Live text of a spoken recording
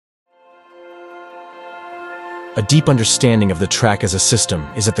A deep understanding of the track as a system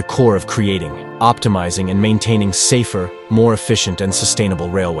is at the core of creating, optimizing, and maintaining safer, more efficient, and sustainable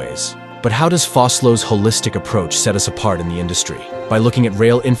railways. But how does Vossloh's holistic approach set us apart in the industry? By looking at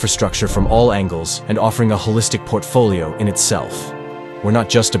rail infrastructure from all angles and offering a holistic portfolio in itself. We're not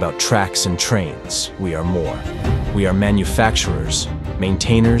just about tracks and trains, we are more. We are manufacturers,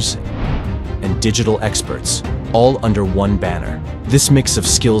 maintainers, and digital experts, all under one banner. This mix of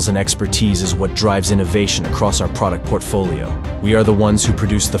skills and expertise is what drives innovation across our product portfolio. We are the ones who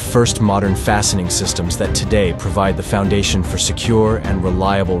produce the first modern fastening systems that today provide the foundation for secure and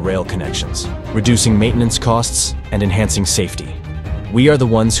reliable rail connections, reducing maintenance costs and enhancing safety. We are the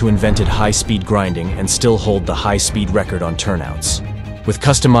ones who invented high-speed grinding and still hold the high-speed record on turnouts. With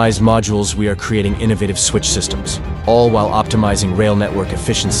customized modules, we are creating innovative switch systems, all while optimizing rail network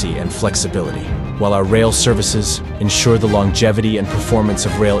efficiency and flexibility, while our rail services ensure the longevity and performance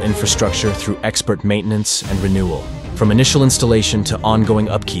of rail infrastructure through expert maintenance and renewal. From initial installation to ongoing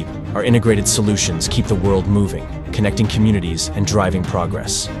upkeep, our integrated solutions keep the world moving, connecting communities and driving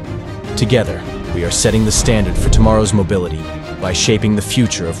progress. Together, we are setting the standard for tomorrow's mobility by shaping the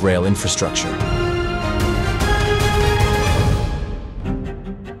future of rail infrastructure.